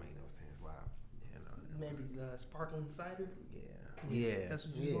 that don't make no sense. Wow. Yeah, no. Maybe sparkling cider. Yeah. That's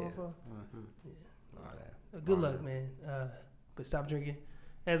what you're going for. Yeah. All that. Good luck, man. But stop drinking.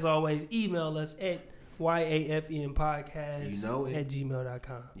 As always, email us at YAFNpodcast at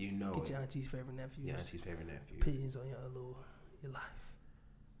gmail.com. You know Get your auntie's favorite nephew. Your auntie's favorite nephew. Opinions on your life.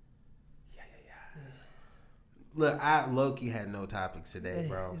 Yeah. Look, I low-key had no topics today,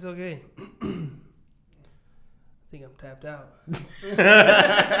 bro. It's okay. I think I'm tapped out.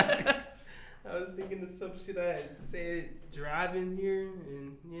 I was thinking of some shit I had said driving here,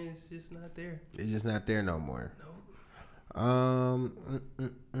 and it's just not there. It's just not there no more. No.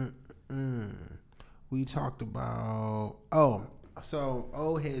 We talked about so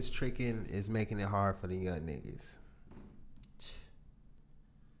old heads tricking is making it hard for the young niggas.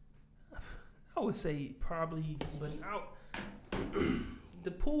 I would say probably, but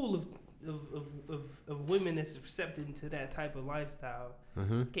the pool of women that's accepted to that type of lifestyle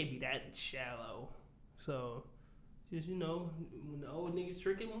can't be that shallow. So just, you know, when the old niggas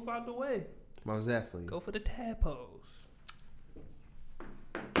tricking, move out the way. Most definitely. Go for the tadpoles.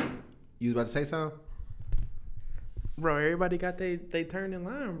 You was about to say something? Bro, everybody got they turn in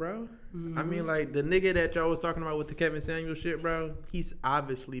line, bro. I mean, like, the nigga that y'all was talking about with the Kevin Samuels shit, bro, he's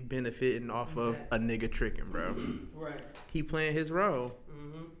obviously benefiting off of a nigga tricking, bro. Right. He playing his role.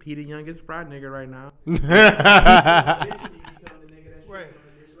 He the youngest pride nigga right now. Right.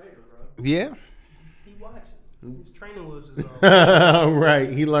 Yeah. He watching. His training wheels is on. Right,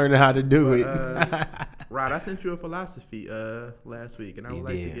 he learned how to do it. Rod, I sent you a philosophy last week, and I would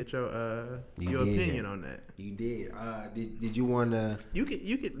like to get your opinion on that. You did. Did you want to? You could.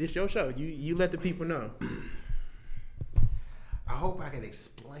 It's your show. You let the people know. I hope I can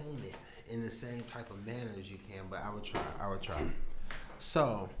explain it in the same type of manner as you can, but I would try.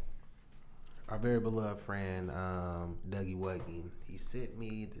 So, our very beloved friend, Dougie Wuggy, he sent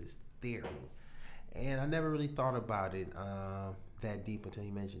me this theory, and I never really thought about it that deep until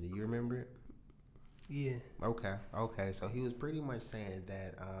he mentioned it. You remember it? Yeah. Okay. So he was pretty much saying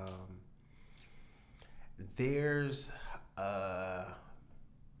that there's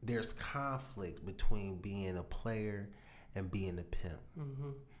conflict between being a player and being a pimp.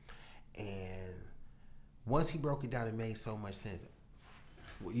 Mm-hmm. And once he broke it down, it made so much sense.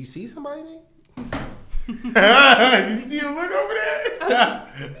 You see somebody there? Did you see him look over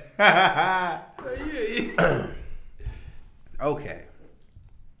there? Okay.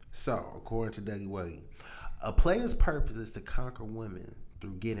 So, according to Dougie Wuggy, a player's purpose is to conquer women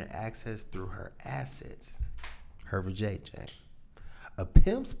through getting access through her assets, her vajayjay. A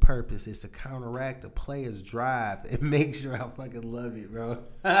pimp's purpose is to counteract a player's drive and make sure I fucking love it, bro.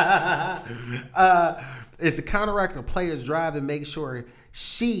 It's to counteract a player's drive and make sure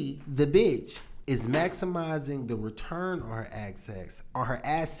she, the bitch, is maximizing the return on her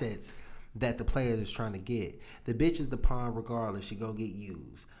assets that the player is trying to get. The bitch is the pawn regardless. She gonna get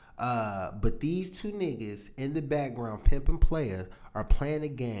used. But these two niggas in the background, pimp and player, are playing a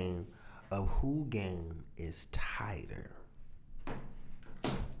game of who game is tighter.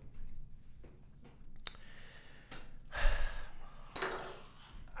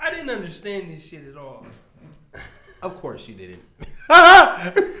 I didn't understand this shit at all. Of course you didn't.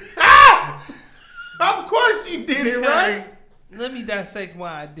 Of course you didn't, right? Let me dissect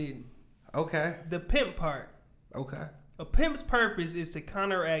why I didn't. Okay. The pimp part. Okay. A pimp's purpose is to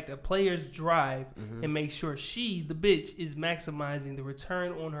counteract a player's drive and make sure she, the bitch, is maximizing the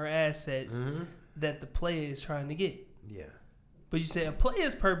return on her assets that the player is trying to get. Yeah. But you said a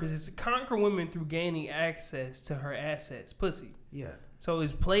player's purpose is to conquer women through gaining access to her assets, pussy. Yeah. So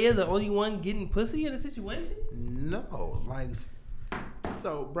is player the only one getting pussy in a situation? No, like.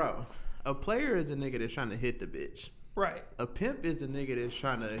 So, bro, a player is a nigga that's trying to hit the bitch. Right. A pimp is a nigga that's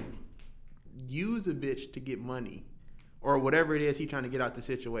trying to use a bitch to get money. Or whatever it is he's trying to get out the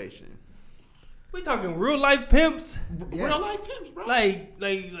situation. We talking real life pimps? Yes. Real life pimps, bro. Like,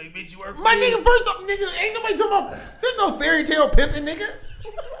 bitch, you work for My me. nigga, first up, nigga, ain't nobody talking about. There's no fairy tale pimping, nigga.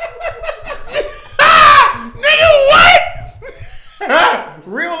 Nigga, what?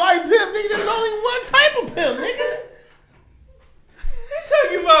 Real life pimp, nigga. There's only one type of pimp, nigga.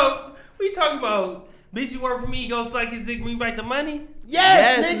 We talking about, bitch, you work for me, you go suck his dick, bring back the money?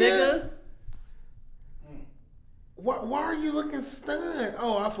 Yes, nigga. Why are you looking stunned?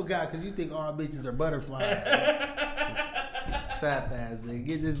 Oh, I forgot, because you think all bitches are butterflies. Sap ass nigga.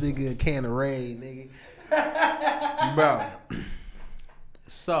 Get this nigga a can of rain, nigga. Bro.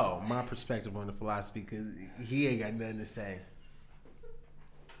 So, my perspective on the philosophy, because he ain't got nothing to say.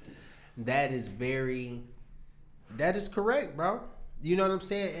 That is correct, bro. You know what I'm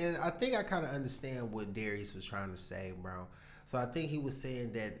saying? And I think I kind of understand what Darius was trying to say, bro. So, I think he was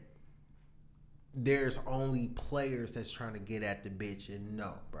saying that there's only players that's trying to get at the bitch, and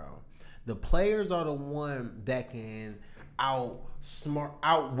no, bro. The players are the one that can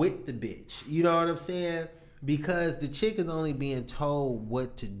outwit the bitch. You know what I'm saying? Because the chick is only being told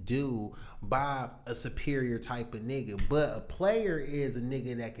what to do by a superior type of nigga. But a player is a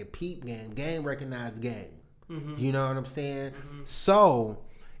nigga that can peep game recognized game. Mm-hmm. You know what I'm saying? Mm-hmm. So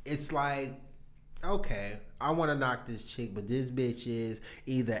it's like, okay, I want to knock this chick, but this bitch is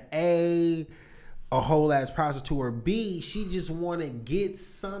either A, a whole ass prostitute, or B, she just want to get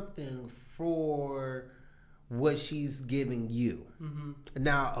something for what she's giving you. Mm-hmm.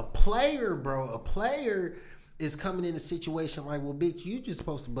 Now, a player is coming in a situation like, well, bitch, you just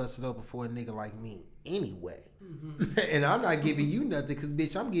supposed to bust it open for a nigga like me anyway. Mm-hmm. And I'm not giving you nothing because,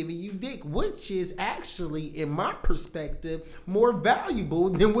 bitch, I'm giving you dick, which is actually, in my perspective, more valuable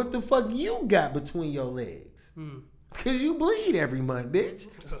than what the fuck you got between your legs. Mm. Cause you bleed every month, bitch.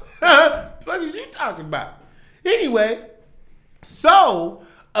 What the fuck is you talking about? Anyway, so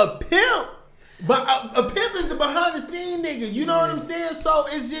a pimp, but a pimp is the behind the scene nigga. You know what I'm saying? So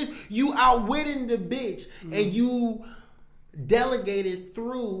it's just you outwitting the bitch and you delegated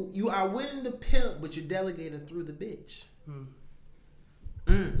through. You outwitting the pimp, but you're delegating through the bitch.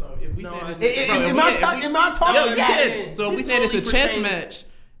 So if we am I talking? Yeah. So if we say it's a chess match,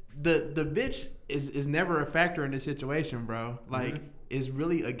 the bitch is never a factor in this situation, bro. Like, it's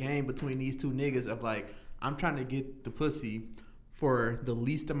really a game between these two niggas of like, I'm trying to get the pussy for the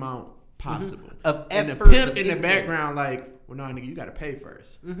least amount possible of and effort. the pimp in the background, like, well, no, nigga, you gotta pay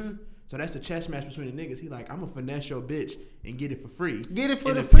first. So that's the chess match between the niggas. He like, I'm gonna finesse your bitch and get it for free. Get it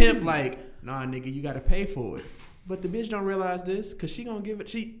for and the pimp free. like, nah, nigga, you gotta pay for it. But the bitch don't realize this, because she gonna give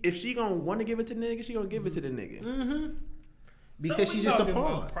it. If she gonna want to give it to the nigga, she gonna give it to the nigga. Because she's just a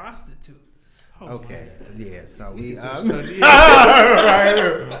pawn. Prostitutes. Okay, yeah. So we right,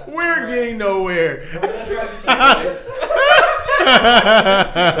 we're getting nowhere. He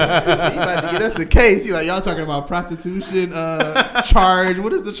about to get us a case. He like, y'all talking about prostitution charge.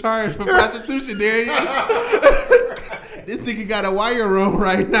 What is the charge for prostitution, Darius? This nigga got a wire room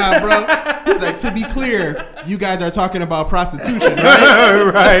right now, bro. He's like, to be clear, you guys are talking about prostitution,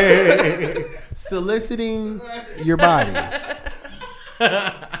 right? Right. Soliciting your body.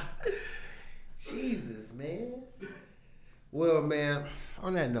 Jesus, man. Well, man,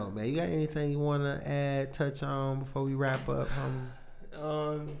 on that note, man, you got anything you want to add, touch on before we wrap up,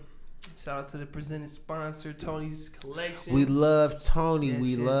 homie? Shout out to the presenting sponsor, Tony's Collection. We love Tony. Yes,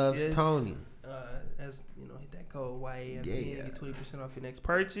 we love Tony. As you know, hit that code YAFC and get 20% off your next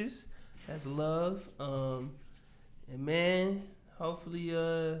purchase. That's love. And man, hopefully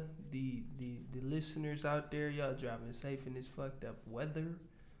the listeners out there, y'all driving safe in this fucked up weather.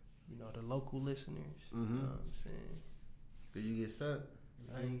 You know, the local listeners. You know what I'm saying? Did you get stuck?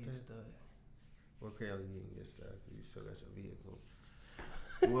 I ain't get stuck. Well, clearly you didn't get stuck. You still got your vehicle.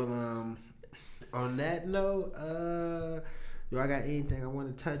 Well, on that note, do I got anything I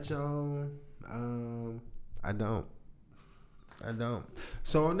want to touch on? I don't.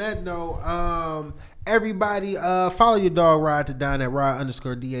 So on that note, everybody, follow your dog Rod to Don at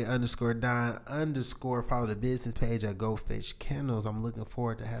Rod_DA_Don_. Follow the business page at Go Fetch Kennels. I'm looking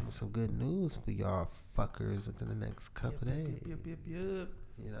forward to having some good news for y'all fuckers within the next couple days. Yep.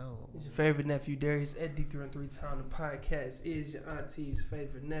 You know, It's your favorite nephew, Darius at D303 Town. The podcast is your auntie's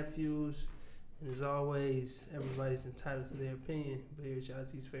favorite nephews. And as always, everybody's entitled to their opinion. But here's your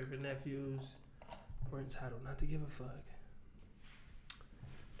auntie's favorite nephews. We're entitled not to give a fuck.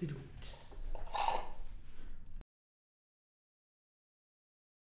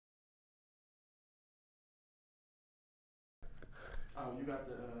 Oh, you got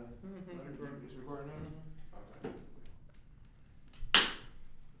the it's recording now? Okay.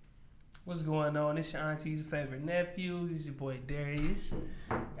 What's going on? It's your auntie's favorite nephew. This is your boy Darius.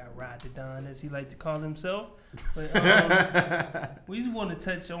 Got Rod the Don, as he like to call himself. But we just want to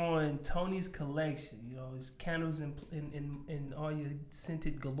touch on Tony's Collection. You know, his candles and all your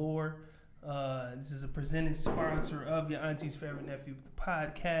scented galore. This is a presented sponsor of your auntie's favorite nephew, the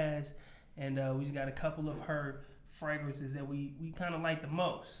podcast. And we just got a couple of her fragrances that we kind of like the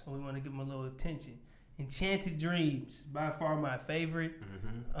most. So we want to give them a little attention. Enchanted Dreams, by far my favorite.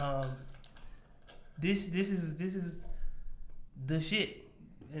 This is the shit.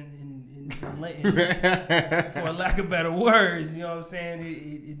 And for lack of better words, you know what I'm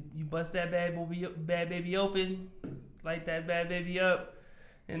saying? You bust that bad baby open, light that bad baby up,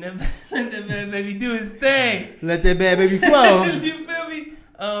 and then let that bad baby do his thing. Let that bad baby flow. You feel me?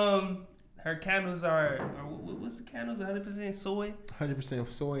 Her candles are what's the candles? 100% soy. 100%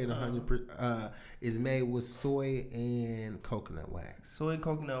 soy and 100% is made with soy and coconut wax. Soy and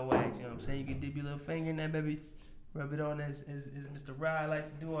coconut wax. You know what I'm saying? You can dip your little finger in that baby, rub it on as Mr. Rod likes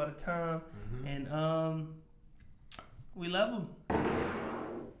to do all the time, and we love them.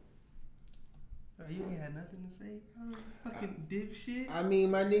 You ain't had nothing to say, fucking dipshit. I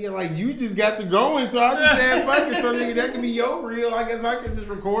mean, my nigga, like, you just got to going, so I just said, fuck it, so nigga, that could be your reel. I guess I could just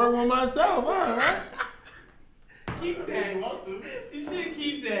record one myself, right? Keep that. You should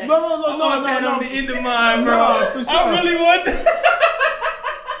keep that. No, I want that on the end of mine, bro. No, for sure. I really want that.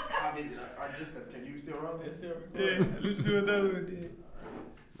 Can you still roll it? Yeah, let's do another one then.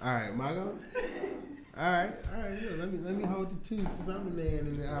 All right, Margo. All right. Yeah, let me hold the two since I'm the man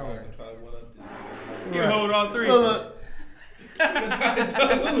in the hour. You hold all three. Look.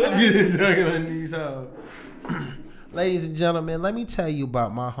 Ladies and gentlemen, let me tell you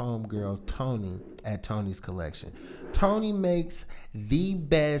about my homegirl Tony at Tony's Collection. Tony makes the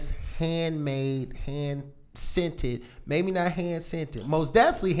best handmade, hand-scented, maybe not hand-scented, most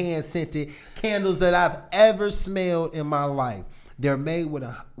definitely hand-scented candles that I've ever smelled in my life. They're made with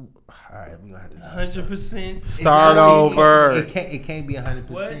a... All right, we gonna have to 100%. start over. It can't be 100%.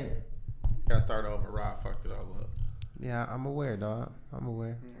 What? Gotta start over. Rod fucked it all up. Yeah, I'm aware, dog. I'm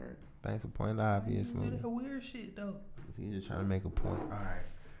aware. Right. Thanks for pointing the obvious. You do that weird shit though. He's just trying to make a point. All right.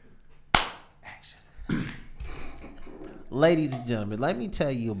 Action. Ladies and gentlemen, let me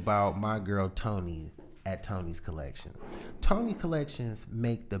tell you about my girl Tony at Tony's Collection. Tony Collections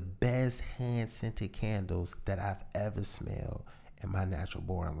make the best hand-scented candles that I've ever smelled in my natural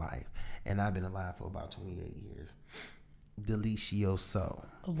born life. And I've been alive for about 28 years. Delicioso.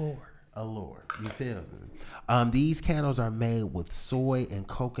 Allure. You feel me? These candles are made with soy and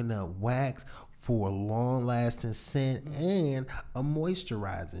coconut wax for a long-lasting scent and a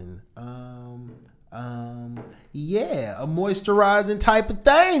moisturizing a moisturizing type of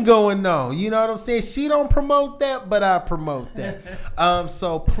thing going on. You know what I'm saying? She don't promote that, but I promote that.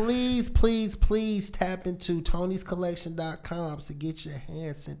 So please tap into Tony'sCollection.com to get your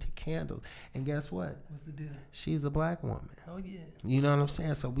hand scented candles. And guess what? What's the deal? She's a black woman. Oh yeah. You know what I'm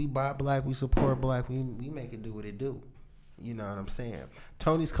saying? So we buy black, we support black, we make it do what it do. You know what I'm saying?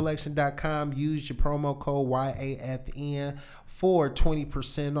 Tony'sCollection.com. Use your promo code YAFN for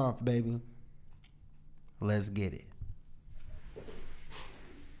 20% off, baby. Let's get it.